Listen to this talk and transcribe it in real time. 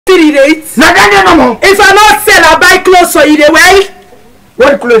3 days. No more. If I not sell, I buy clothes for you. The way.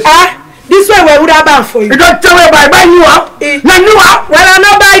 What clothes? This way we would have been for you. You don't tell me buy new one. No new one. Well, I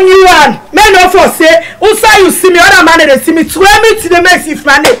not buy new one. Men no for say. Also you see me, other man they see me. 12 me to the mess if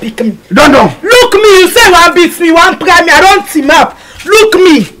man they pick me. Don't know. Look me. You say one beat me, one prime me. I don't team up. Look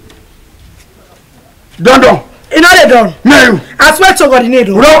me. Don't know. You know they done. No. I swear to God, you need.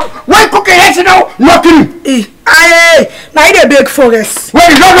 No. Why cooking yes now? Nothing. Now you big forest.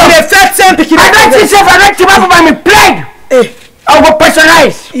 Wait, no. The first time picking. I don't see if I don't team up by me plague. I will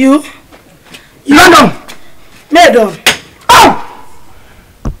personalize. You. London. Madam. Oh!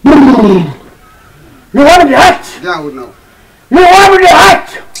 You want to be hot? Yeah, I would know. You want to be hot?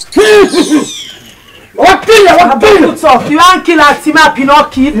 What kill you? What kill you? You want kill a team up, you know,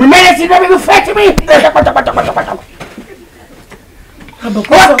 kill. You made it never fight me.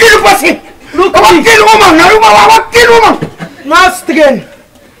 What kill you, pussy? Look what me. Kill woman? What kill woman? Not strain.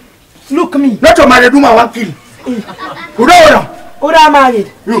 Look me. Not your married woman, what kill? Who don't know?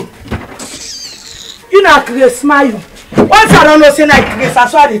 Married. You not create smile. Once I don't know, say I create,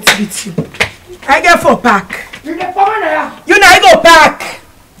 that's why they beat you. I get for pack. You get for money, yeah? You know I go pack.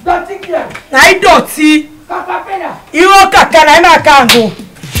 Don't think yeah. I don't see. You walk a can, I can't go.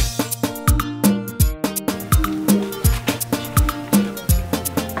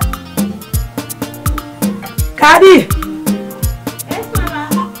 Kadi. Yes,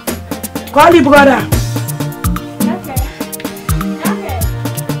 Mama. Call the brother.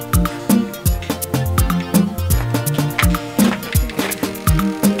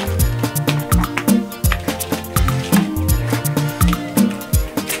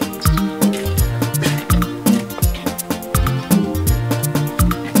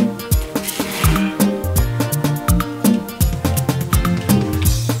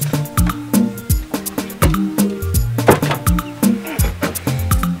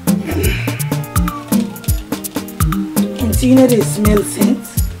 You know they smell scent.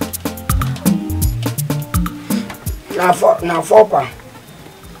 Now 4 pounds.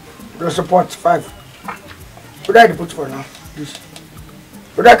 The support 5. What did I put for now? This.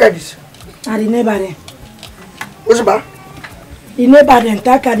 What did I get this? I the neighbor then. What's the bar? The neighbor then.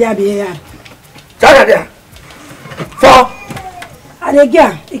 Take a there be here. Take a there. 4. I the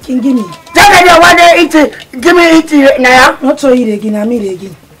girl. You can give me. Take a there. One day eat it. Give me eat it now. Not so eat again. I mean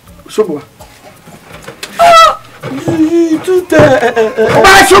again. So. Tout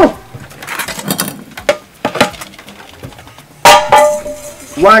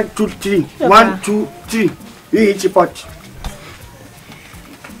 1, 2, 3. 1, 2, 3. You eat your pot.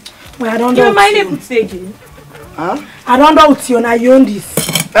 Well, I don't know. You mind put again? Huh? I don't know what you now you own this.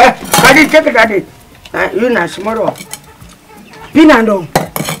 Daddy, take it, Daddy. You na tomorrow. Pinando.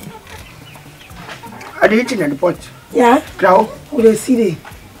 Are you eating in the pot? Yeah. Crow. We see there.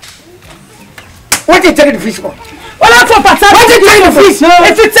 What you taking the fish for? Well, I'm for Pata. What you taking the fish?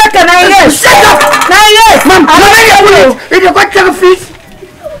 If you take a 9 years. Shut up! 9 years. Mom, I'm ready. If you got take a fish,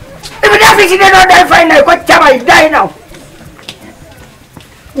 if you don't fish, you don't die fine. I got Chama, you die now.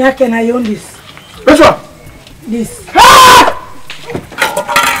 Yeah, can I own this? Which one? This.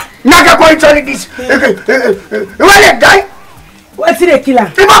 Naga going to this. You want to die? What's the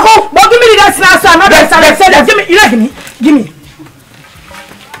killer? But give me that snacks. I'm not that. Give me. You like me? Give me.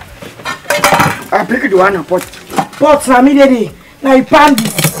 I pick the one and pot. Pot na me dey. Now you pan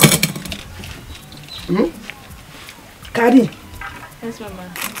this. Kadi. Yes,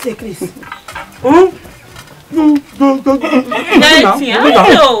 Mama. Take this.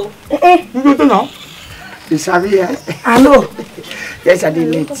 It's a real. I know. Yes, I did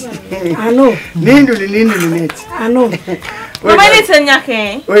net. I know. Nindu net. I know. Mama, it's a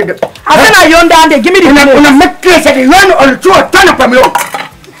nyake. Wait. I said I yawn down there. Give me the money. Una make case that you run or two or turn up from you.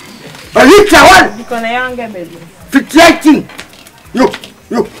 A little one. Because I am going to 15. You.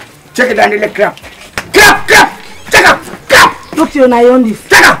 Check it down the crap. Crap. Check up. Crap. Look to you now on this.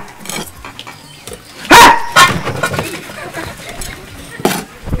 Check up.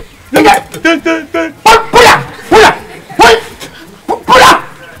 Pull up.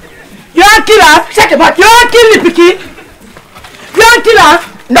 You are killer. Check it back. You are killing the picky. You are killer.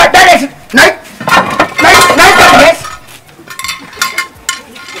 No, that is it. Night. Yes.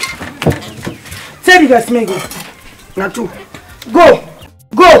 Say the guys make go. Not 2. Go.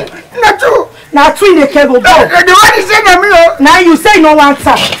 Not 2. Now 2 in the cable. Go. The one is saying me. Now you say no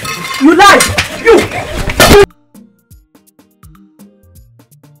answer. You lie. You.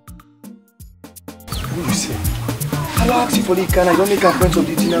 What you say? I'll ask you for the can. I don't make a friends of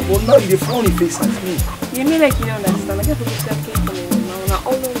the dinner, but now you frown your face at me. You mean like you don't understand? I can't put yourself in for me now.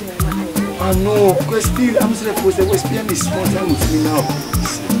 All over my mind. I know, because still, I'm supposed to spend this small time with me now.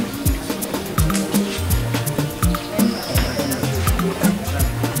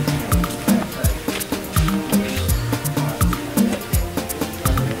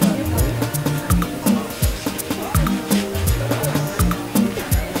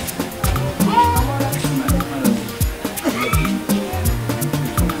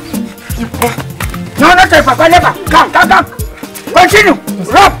 to Papa never. Come. Continue.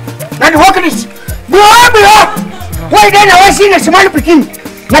 Rob. Now the work is. Behold. Why then I was seeing a small picking?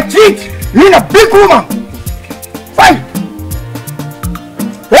 Not treat. You in a big woman. Fine.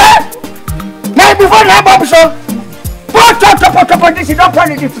 Now before that, Bob, so. Put this is not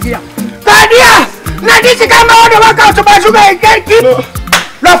funny here. Kadia! Now this is come out the work out to my sugar and get keep.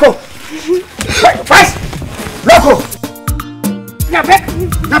 Loco. Fast. Loco. Now back.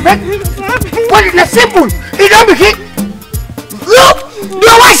 What is the simple? It don't be hit. Look!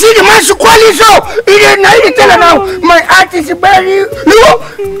 You want to see the man to call you so? It is not even tell now. My heart is very low.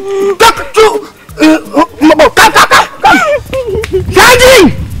 Talk to come.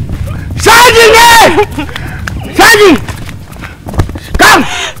 Sergeant! Come!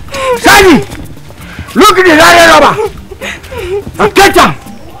 Sergeant! Look at the rare rubber. I catch him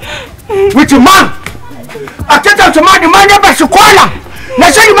with your man. I catch him to man, the man never to call her.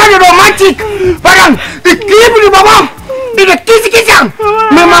 Now say the man is romantic. But it keep the mama. It is kiss.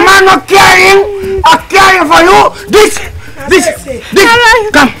 My mama not caring. I caring for you. This.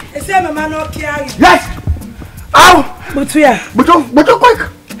 Come. I say mama not caring. Yes. Ow. But quick.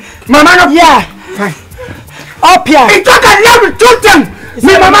 Mama not. Yeah. Fine. Up here. It took a lot to toot them.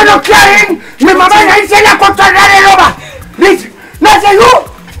 My mama not caring. My mama not saying I got to run over. This. Now say you.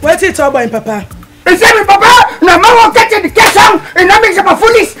 What's it about, Papa? He said me Papa. Now mama will get education. And that makes him a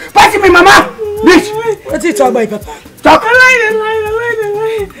foolish. Pass me mama. This. What's it about, Papa? Talk.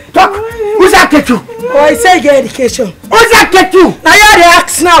 Talk. Who's that get you? Oh, I say get education. Who's that get you? Now you are the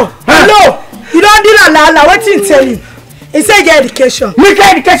axe now. Hello. You don't do la. What you tell him? He say get education. Me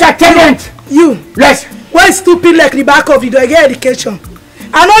get education talent. You. Yes. Why stupid like the back of you? Do I get education?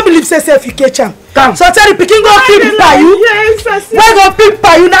 I don't believe say self-education. Come. So tell the picking go pick by you. Yes, Why go pick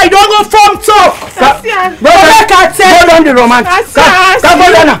by you now? You don't go form talk. Go down the romance. Come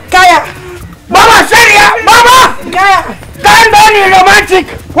go down. Kaya. Mama, say ya. Mama. Kaya. Come down the romantic.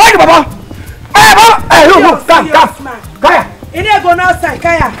 What, Baba? Hey, Baba. Hey, look. Come. Kaya. You need to go outside,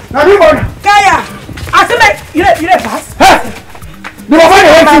 Kaya. Now you go. Kaya. I say like you pass. Hey. The Baba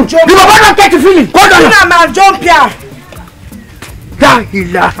don't hate you. The Baba don't get the feeling. Go down. You know man jump here. La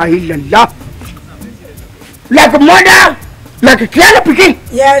ilaha illallah. Like a mother, like a clear picking.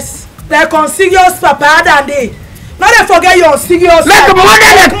 Yes. Like on serious papa than they. Not they forget your serious. Like a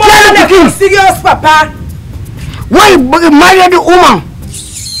mother, like clear picking. Serious papa. Why marry the woman?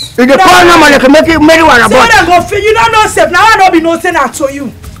 If the poor woman like make it marry one So about. they go feel you don't know safe. Now I don't be no saying that to you.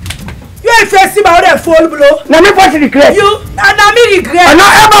 You ain't facing about them fall blow. Now me put the regret. You and I me regret. I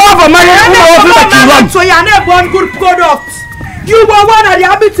not ever want for marry woman who feel that you wrong. So you are not born good product. You were one of the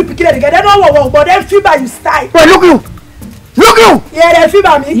habit to pick it together. They don't want but then feel by you style. Well, look you. Yeah, they feel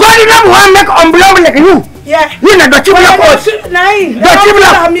by me. God did not want make unbelievable like you. Yeah. You not the cheap black horse. Nine. They don't feel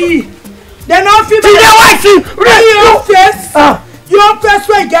by me. They don't feel by See that why see? your face. Your face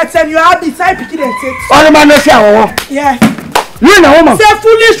where you get and you have the side picking and take. All the man no say I want. Yeah. You know woman. Say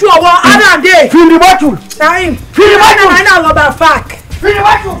foolish one other day. Fill the bottle. Nine. Fill the bottle. I know about fuck. Fill the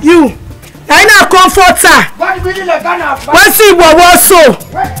bottle. You. I know comforter. God really like Ghana. Let's see what was so.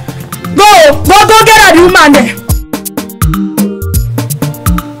 Go get a woman there.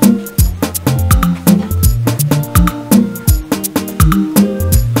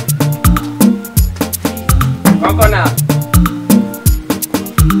 Come now.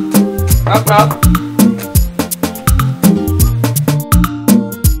 Knock.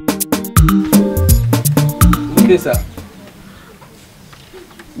 Okay, sir.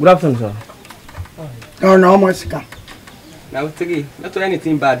 Good afternoon, sir. No, must come. Now, Tigi, not doing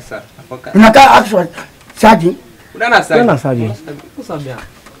anything bad, sir. I forgot. You can't ask what, Sergeant. Sergeant.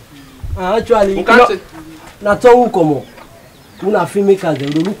 Actually, that's all we come. We are filmmakers, they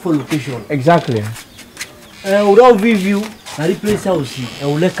will look for location. Exactly. And we don't review, and the place I will see,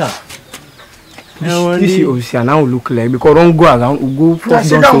 and we let her. This is Osusu, now look like because don't go around, we go first.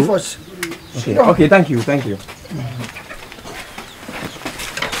 Sit down first. Okay, thank you.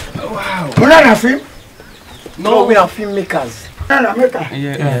 Wow. We're not a film. No, we are filmmakers.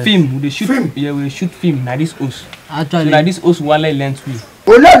 Yeah, film. We shoot film. Yeah, we shoot film. Now this Osusu. Actually, so now this Osusu one like length we.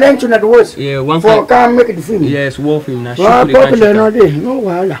 We not learn to the words. Yeah, one for can make the film. Yes, war film. Now popular no day. No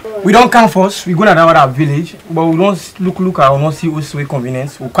wahala. We don't come first. We go to our village, but we don't look at we don't see Osusu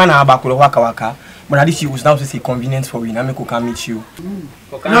convenience. We can't have back waka. But now this is now say convenience for we. Now make we can meet you.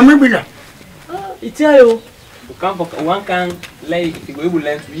 Now maybe that. It's here. One can like if you go able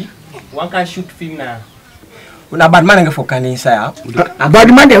length we. One can shoot film now. Una bad man for can inside. Bad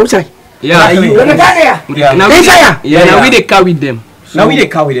man there outside. Yeah, you there. Now we dey car with them. Now we dey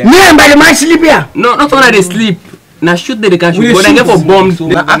car with them. Me and by the man sleep here. No, not when they sleep. Now shoot they can shoot. But they get for bomb. So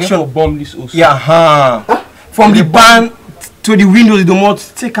the action for bomb this also. Yeah, From the barn to the windows, the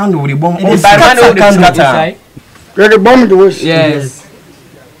mouth take candle with the bomb. The scatter. The bomb the house. Yes.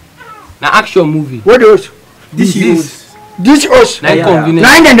 Now action movie. What the house? This house. Now convenient.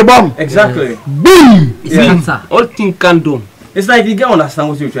 Nine and the bomb. Exactly. Boom. All thing can do. It's like you get understand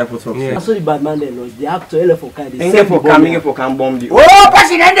what you try to talk. Yeah. So the bad man then lost the actor for kind. Inge for can bomb the. Oh,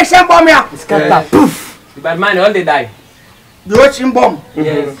 person and the same bomb here. Scatter. Poof. The bad man all they die. The ocean bomb.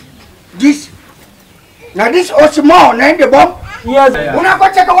 Yes. This. Now this ocean more nine the bomb. Yes. When I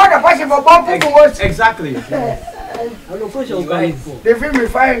go check out the person for bomb people was. Exactly. They feel me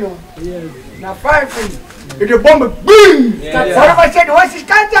fine. Yes. Now fine thing. If the bomb boom. Scatter. What if I said the ocean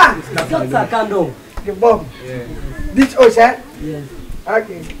scatter? Scatter candle. The bomb. This ocean. Yes.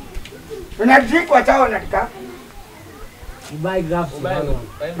 Okay. When I drink water on that car. You buy grapes.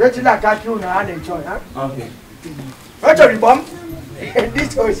 Wait till I catch you now and enjoy, huh? Okay. What's the bomb?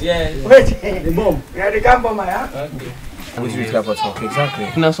 This was. Yeah. Wait. The bomb. Yeah, the gun bomb, huh? Okay. What you try to talk?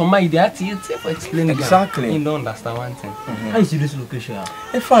 Exactly. Now some my idiot for explain Exactly. You don't understand one thing. How you see this location?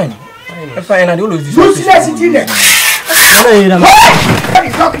 It's fine. It's fine. And I always this. Useless it in there. What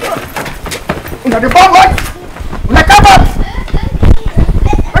is talking about? Una the bomb what? Una come up.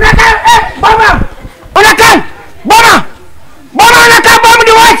 Una come. Bomb. Una come. Bomb. Bomb. Una come bomb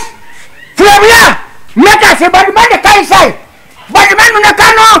the what? Flavia. Make us but the man the kind side. But the man una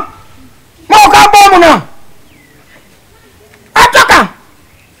come no. Mo come bomb no. Atoka.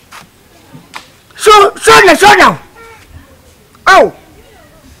 So now. Oh.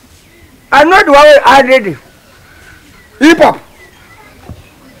 I know the way I ready. Hip hop.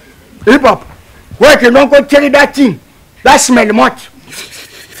 Wait, you don't go tell that thing. That smell much.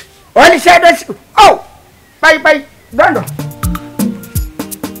 Only say this. Oh, bye. Don't.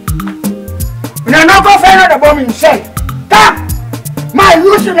 You not go find out the bomb himself. Come. My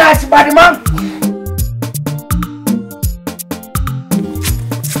useless body man.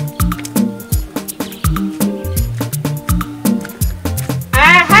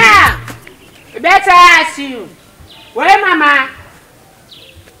 Aha! Better ask you. Where, Mama?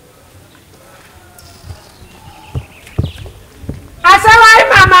 I said, why,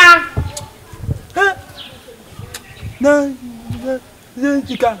 Mama?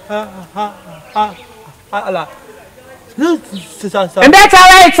 And that's how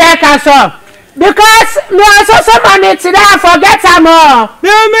I take us up. Because me also some money today, I forget some more.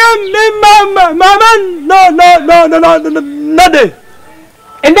 Mama, no, day.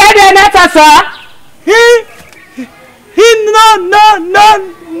 And then they not us up. He,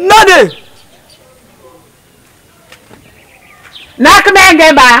 no, day. Knock me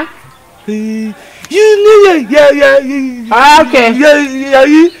again, ba. Yeah. Okay.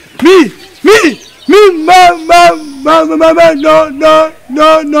 Yeah. Me, mama, no,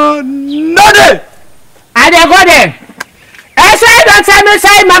 day. I dey go there. I say don't tell me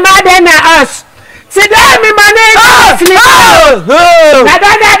say Mama then na us. Today me money sleep. I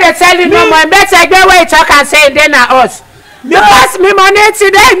don't know they tell you no more. Better get where you talk and say then na us. Because me money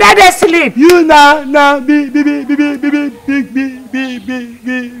today not dey sleep. You na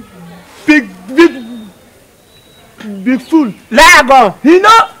big fool. Let go. You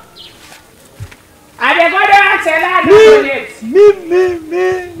know. I dey go there and tell her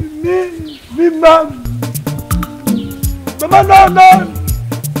Me, mama, no.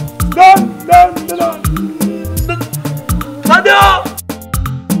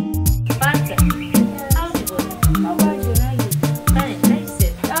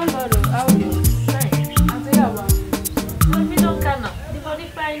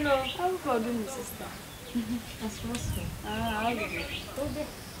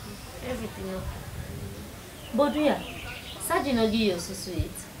 But yeah, Sergeant will give you Osusu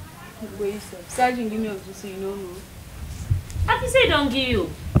it. Wait, Sergeant give me Osusu, you know who? I can say don't give you.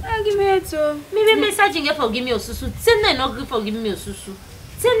 I'll give me it too. Maybe Sergeant get for give me Osusu. 10 not give for give me Osusu.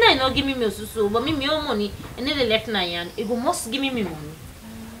 10 not give me Osusu. But me own money and then they left 9 it go must give me money.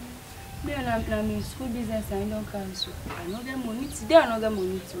 Then I'm in school business and I don't cancel. I know them money today, I know them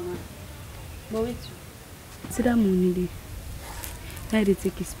money tomorrow. But wait, see that money there. Now they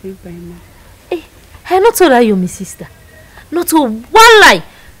take his pay by me. I not told her you my sister. Not to one lie.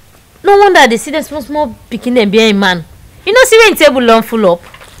 No wonder they see them small picking them being man. You know see when table long full up.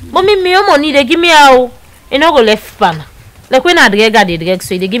 But me your money they give me out. You know go left pan. Like when I drag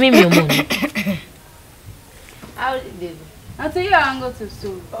so they give me your money. How did they go? I tell you I go to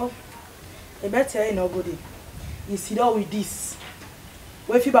school. Oh, I better you no go there. You sit down with this.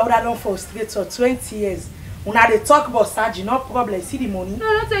 When people would have done for straight for 20 years. Una dey talk about Saji, no problem. See the money. No,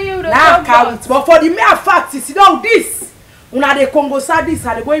 not tell you the now carry it. But for the mere fact, you know this. Una dey Congo this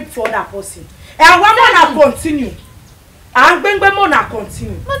and they go for that person. And one more na continue. And Bengbe more na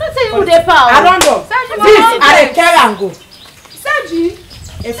continue. No, don't tell you the power. I don't know. This I dey carry and go. Saji.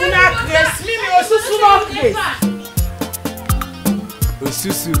 If you not grace, me Osusu not grace.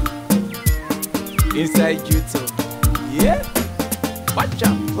 Osusu. Inside you too. Yeah? Watch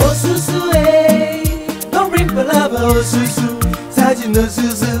out. Osusu, eh. Don't bring palava, Osusu. Sajin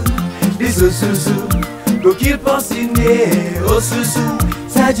Osusu. This Osusu. Go kill person, eh. Osusu.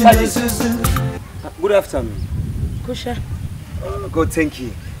 Sajin Osusu. Good afternoon. Kusha. God, thank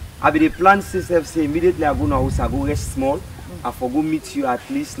you. I be the plan since FC immediately I go now house, I go rest small. I for go meet you at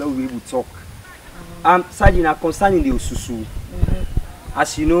least now we will talk. Sajin, concerning the Osusu.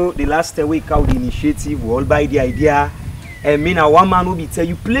 As you know, the last week out the initiative, we all buy the idea. And me now one man will be tell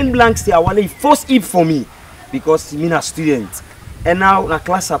you plain blank say I want to first eat for me because me a student. And now na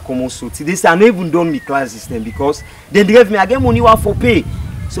class I come also. Today I not even done my class system because they give me again money for pay.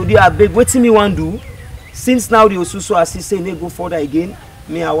 So they are beg waiting me want do. Since now the Osusu assistant they go further again,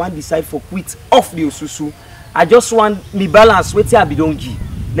 me I want decide for quit off the Osusu. I just want me balance wait I be don't give.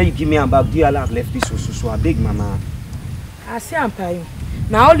 Let you give me a back. Do you allow left this Osusu? I beg mama. I say I'm paying.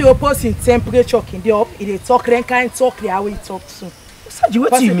 Now the opposite temperature can dey up. It dey talk then kind talk the way it talk soon. Saji,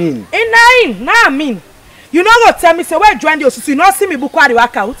 what do you mean? Now I mean. You know what tell me say where join the Osusu, you not see me book the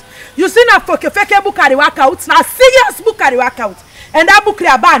workout. You see na fake book the workout, na serious book the workout. And that book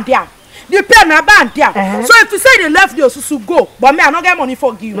the band there. The pen na band there. So if you say they left the Osusu go, but me I not get money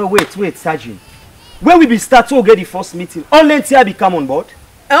for you. No wait, Saji. When we be start to get the first meeting, only until I come on board.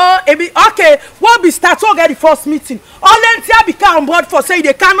 Okay, what be start to get the first meeting? Only until I become on board for say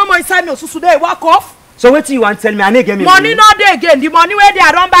they can't no more inside me Osusu they walk off. So what you want to tell me? I need get me money not there again. The money where they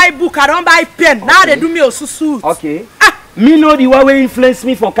I don't buy book, I don't buy pen. Okay. Now they do me Osusu. Okay. Me know the one will influence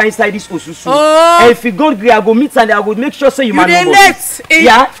me for kind side this Osusu. And if you go agree, I go meet and I go make sure say you man know this.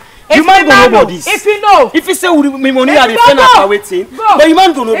 Yeah. You man go know this. If you know. If you say me money are the friend after waiting. But you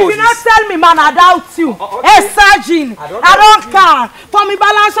man go know this. If you not tell me man, I doubt you. Hey Sergeant, I don't care. For me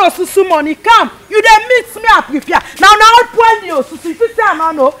balance Osusu money come. You dey meet me I prepare. Now I'll point you Osusu. If you say I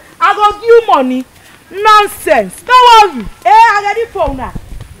don't know, I go give you money. Nonsense. Don't worry. Hey, I got it for now.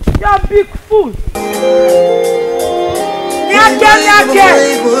 You're a big fool.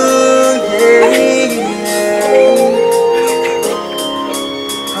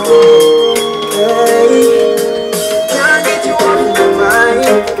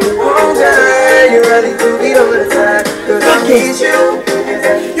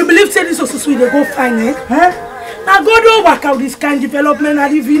 You believe say this Osusu they go find it? Huh? Now God don't work out this kind of development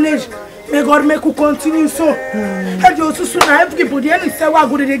at the village. May God make you continue so. And you also soon everybody and say what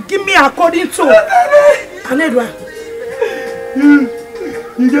good they give me according to. And Edward.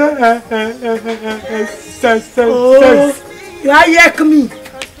 You are yak me.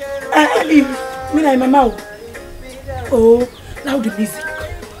 Me like my mouth. Oh, now the music.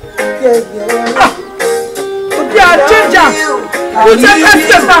 Oh, dear, change up. What's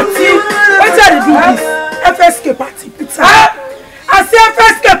FSK party? What's how they do this? FSK party, pizza. I say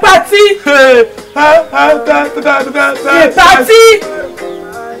FSK party. Party.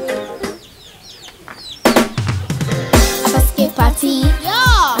 FSK party.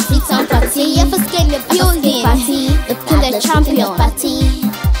 Yeah. African party. FSK in the building. Party. The pillar champion party.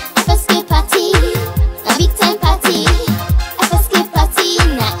 FSK party. A big time party. FSK party.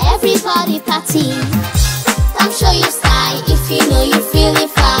 Now everybody party. Come show your style if you know you feeling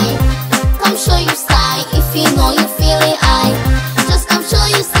fine. Come show your style if you know you feeling high. Just come show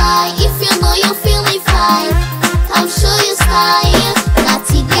your style if you know you're feeling fine. Come show your style. Now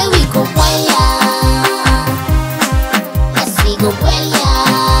today we go boya. Yes we go boya.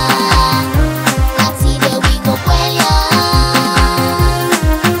 Now today we go boya.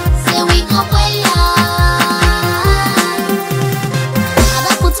 Say we go boya. I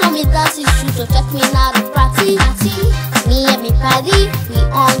don't put on me glasses shoes to check me now the party. Me and me party, we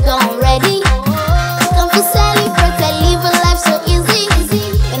all gone ready. Come to celebrate and live a life so easy.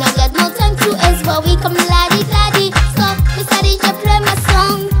 We don't got no time to ask, but we come laddie. So, Mr. DJ play my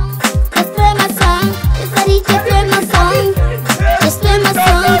song. Just play my song. Mr. DJ play my song. Just play my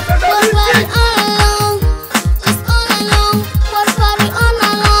song. One party all along. Just all along. One party all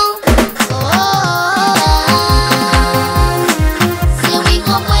along. Oh, say we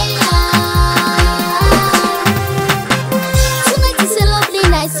go way out. Tonight is a lovely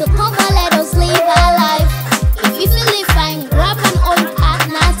night, so come on, let us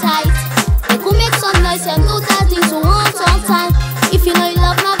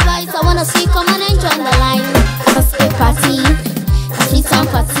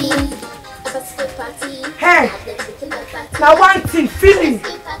Now one thing, feeling.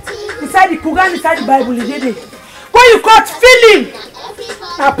 Inside the Quran, inside the Bible, he did it. When you got feeling,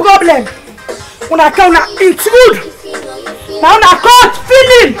 a problem. When I come, I intrude. Now I got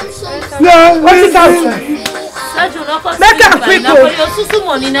feeling. No, what is that? Make a quick one. For your Osusu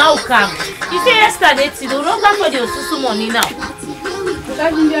money now come. You say yesterday, you don't come for your Osusu money now.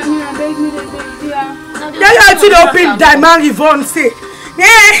 Yeah, you see the open diamond Yvonne say.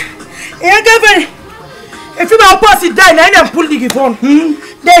 Yeah, if you want to sit down and pull the Yvonne,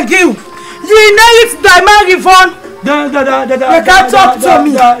 then give. You inherit diamond Yvonne. You can't talk to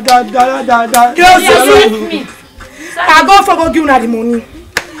me. I go for go give you the money.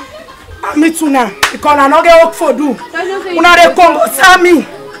 Me too now. Because I not get work for do. Una de Congo sa me.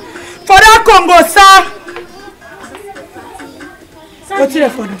 For that Congo sa. What's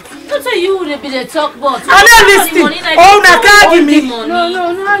it for do? Don't say you would be the talk about. I don't listen. Oh, na can't give me. No,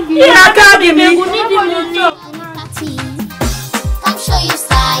 na can't give me. We need the money. Come show you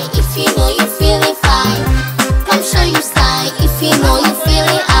style if you know you feeling fine. Come show you style if you know you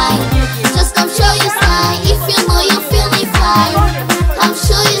feeling high. Just come show you style if you know you feeling fine. Come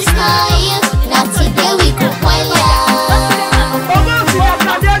show you style. Now today we go wella.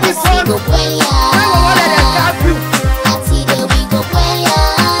 We go wella.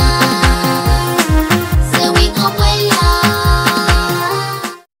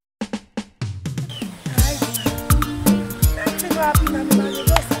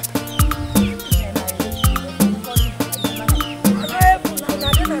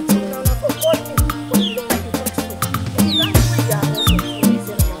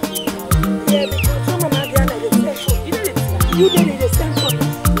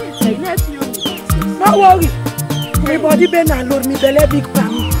 Don't worry. My body been alone, me belly big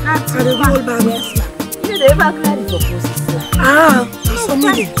pan. That's the whole bag. You know, ever clear the process. Ah, so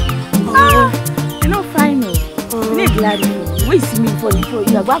me. You know, fine. You need glad. We see me for you.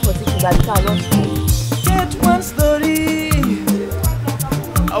 You are going for six by the car. Get one story.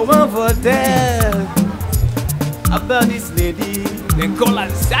 I want for tell about this lady. They call her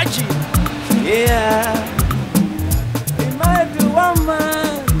Sachi. Yeah. We might do one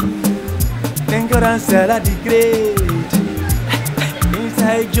man. Thank God I'm Sarah the Great.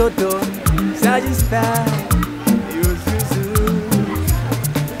 Inside Joto, Saji Star, Osusu.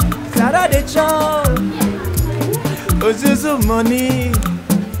 Sarah the Chop, Osusu money.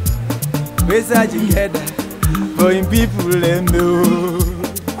 We Saji head for him people and know.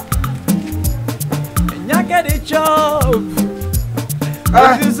 Nyaka the Chop,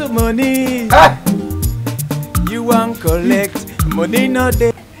 Osusu money. You want collect money no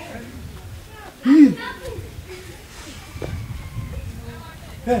day.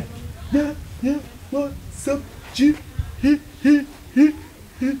 What's up, G?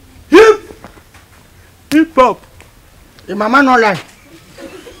 Hip hop. The mama no lie.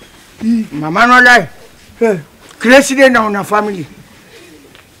 Mama no lie. Chris is now in a family.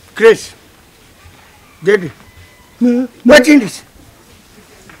 Chris. Daddy. What in this?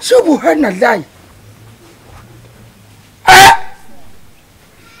 So who had not lie?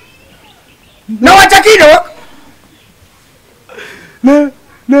 No, what's a kid? No.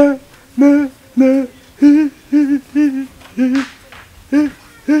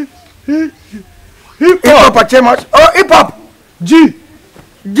 Hip hop, Chemos. Oh, hip hop. G.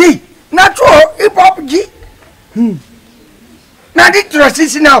 Natural hip hop G. Now the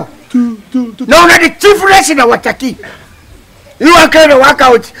transition now. Now the chief racing of Wataki. You are going to work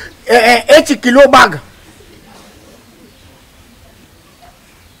out 80 kilo bag.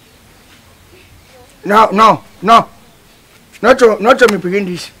 No. Not to me begin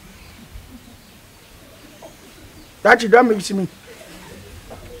this. That you don't make me.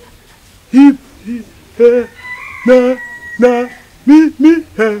 Hip, na, me,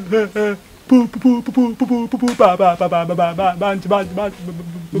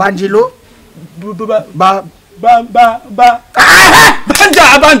 Banjilo?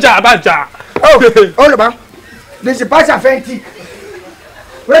 Banja. Oh, hold on. This is Pasha Fenty.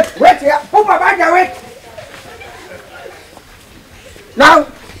 Wait here. Pupa Banja, wait. Now,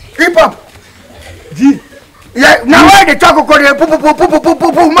 hip hop. G. Yeah, now why they talk about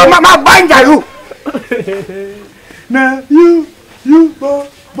mama Banja you? Now you, bo.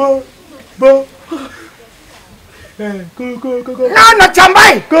 Go. No, not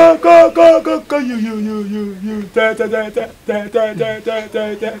Chambai. Go, you.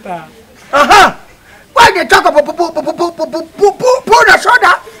 Why they talk about pull the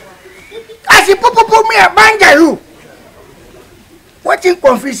soda? I see me a Banja you. What is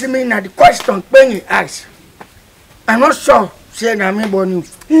confusing me now the question when you ask? I'm not sure. Say na me born you.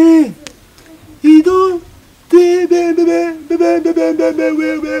 He don't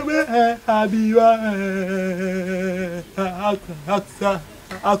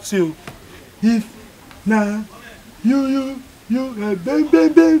Ask you if now you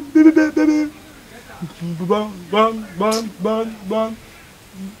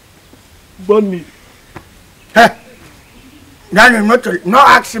burn me. Hey, Nanny, not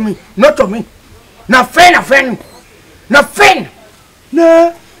ask me, not to me. Nothing.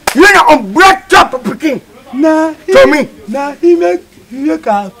 Nah, you know on bread top of picking. Nah, to me. Nah, he make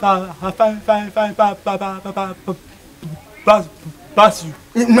fine pass you.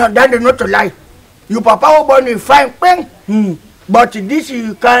 No, that is not to lie. You papa will born in fine pen. But this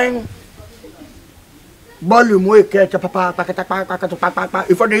you can volume way catch papa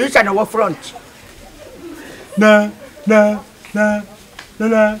if for the use on our front. Nah.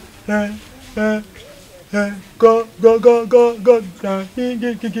 Go. Give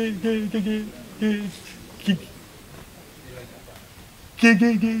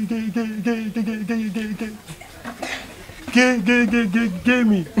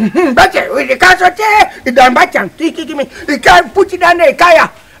me. But with the castle, it don't back and give me. You can't put it under a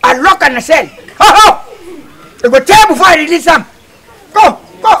kaya and lock and sell. Oh! You go tell before I release them. Go,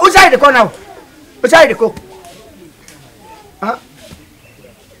 outside the corner. Outside the co. Huh?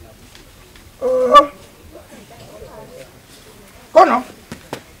 Go now.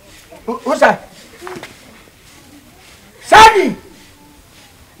 Who's that? Sandy!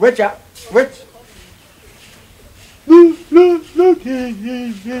 Wait. Look, big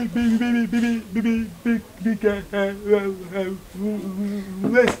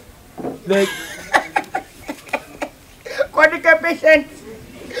waist. Like, Quadrica patient.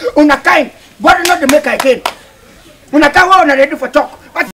 Una kind. What not to make again? Una kind, what are ready for talk?